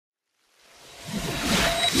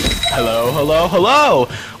Hello, hello, hello!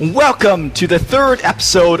 Welcome to the third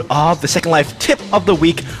episode of the Second Life Tip of the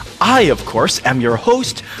Week. I, of course, am your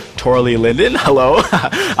host, Torley Linden. Hello.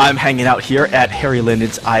 I'm hanging out here at Harry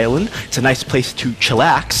Linden's Island. It's a nice place to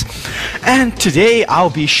chillax. And today I'll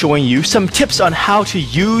be showing you some tips on how to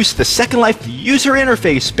use the Second Life user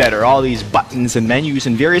interface better. All these buttons and menus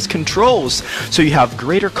and various controls so you have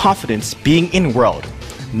greater confidence being in-world.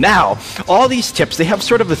 Now, all these tips, they have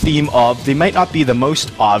sort of a theme of, they might not be the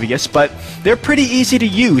most obvious, but they're pretty easy to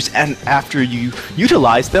use, and after you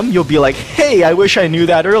utilize them, you'll be like, hey, I wish I knew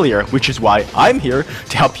that earlier, which is why I'm here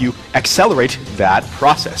to help you accelerate that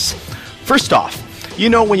process. First off, you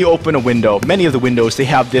know when you open a window, many of the windows, they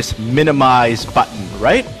have this minimize button,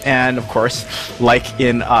 right? And of course, like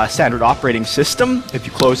in a standard operating system, if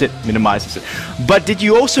you close it, minimizes it. But did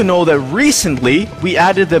you also know that recently we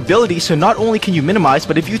added the ability, so not only can you minimize,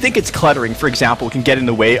 but if you think it's cluttering, for example, it can get in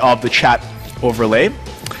the way of the chat overlay.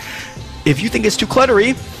 If you think it's too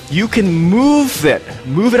cluttery, you can move it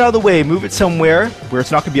out of the way, move it somewhere where it's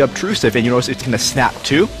not going to be obtrusive, and you notice it's going to snap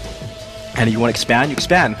too. And if you want to expand, you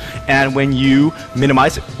expand. And when you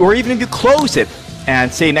minimize it, or even if you close it, and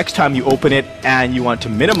say next time you open it and you want to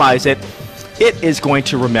minimize it, it is going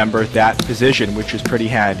to remember that position, which is pretty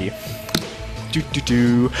handy.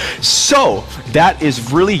 So that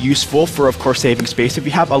is really useful for, of course, saving space. If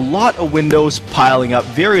you have a lot of windows piling up,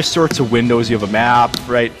 various sorts of windows, you have a map,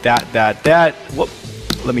 right? That. Whoop.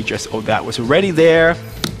 Let me just, that was already there.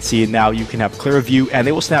 See, now you can have a clear view, and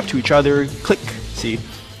they will snap to each other. Click, see.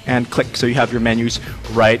 And click, so you have your menus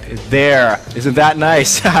right there. Isn't that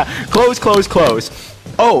nice? Close, close, close.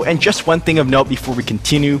 Oh, and just one thing of note before we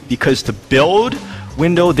continue, because the build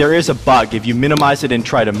window, there is a bug. If you minimize it and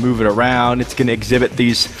try to move it around, it's going to exhibit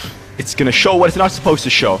these, it's going to show what it's not supposed to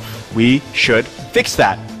show. We should fix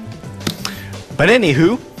that. But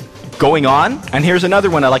anywho, going on, and here's another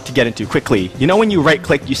one I like to get into quickly. You know when you right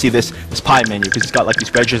click, you see this pie menu, because it's got like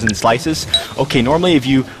these wedges and slices. Okay, normally if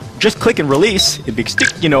you just click and release, it big stick,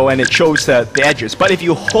 you know, and it shows the edges. But if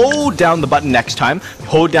you hold down the button next time,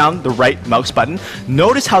 hold down the right mouse button,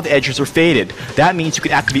 notice how the edges are faded. That means you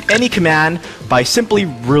can activate any command by simply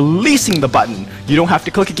releasing the button. You don't have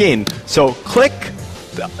to click again. So click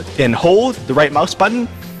and hold the right mouse button,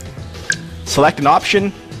 select an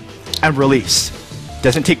option, and release.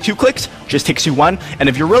 Doesn't take 2 clicks, just takes you 1. And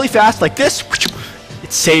if you're really fast like this,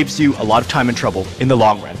 it saves you a lot of time and trouble in the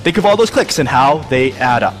long run. Think of all those clicks and how they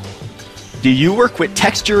add up. Do you work with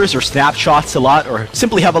textures or snapshots a lot, or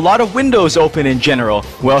simply have a lot of windows open in general?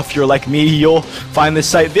 Well, if you're like me, you'll find this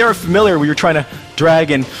site very familiar where you're trying to drag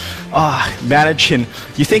and manage, and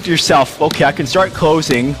you think to yourself, okay, I can start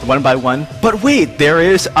closing one by one, but wait, there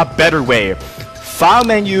is a better way. File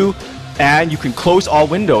menu, and you can close all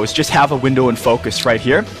windows. Just have a window in focus right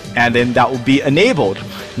here, and then that will be enabled.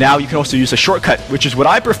 Now you can also use a shortcut, which is what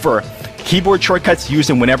I prefer. Keyboard shortcuts, use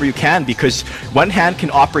them whenever you can, because one hand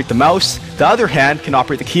can operate the mouse, the other hand can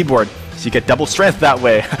operate the keyboard. So you get double strength that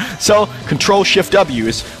way. So Control-Shift-W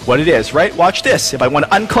is what it is, right? Watch this. If I want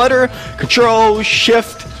to unclutter,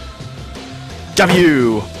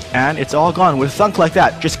 Control-Shift-W. And it's all gone with a thunk like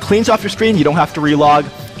that. Just cleans off your screen. You don't have to relog.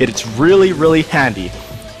 It's really, really handy.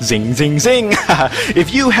 Zing, zing, zing.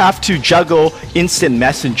 If you have to juggle instant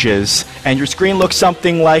messages and your screen looks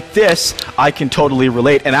something like this, I can totally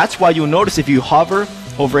relate. And that's why you'll notice if you hover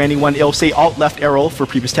over anyone, it'll say Alt left arrow for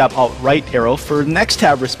previous tab, Alt right arrow for next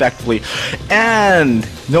tab, respectively. And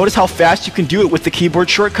notice how fast you can do it with the keyboard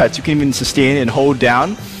shortcuts. You can even sustain and hold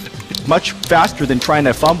down. It's much faster than trying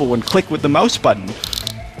to fumble and click with the mouse button.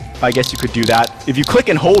 I guess you could do that. If you click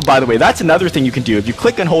and hold, by the way, that's another thing you can do. If you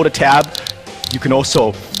click and hold a tab, you can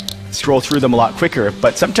also scroll through them a lot quicker,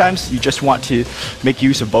 but sometimes you just want to make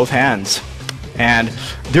use of both hands. And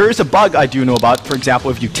there is a bug I do know about. For example,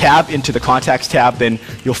 if you tab into the contacts tab, then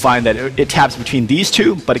you'll find that it tabs between these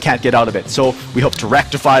two, but it can't get out of it. So we hope to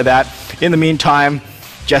rectify that. In the meantime,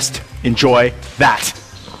 just enjoy that.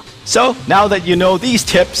 So now that you know these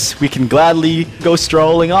tips, we can gladly go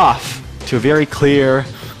strolling off to a very clear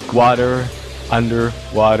water,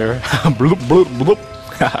 underwater, bloop, bloop, bloop.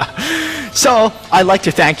 So, I'd like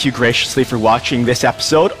to thank you graciously for watching this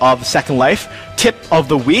episode of Second Life Tip of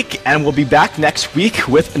the Week, and we'll be back next week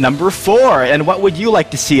with number 4. And what would you like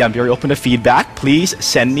to see? I'm very open to feedback. Please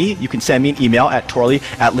send me. You can send me an email at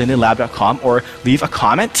torley@lindenlab.com or leave a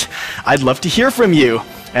comment. I'd love to hear from you,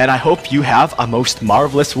 and I hope you have a most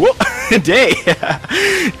marvelous day.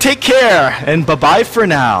 Take care, and bye-bye for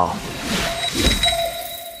now.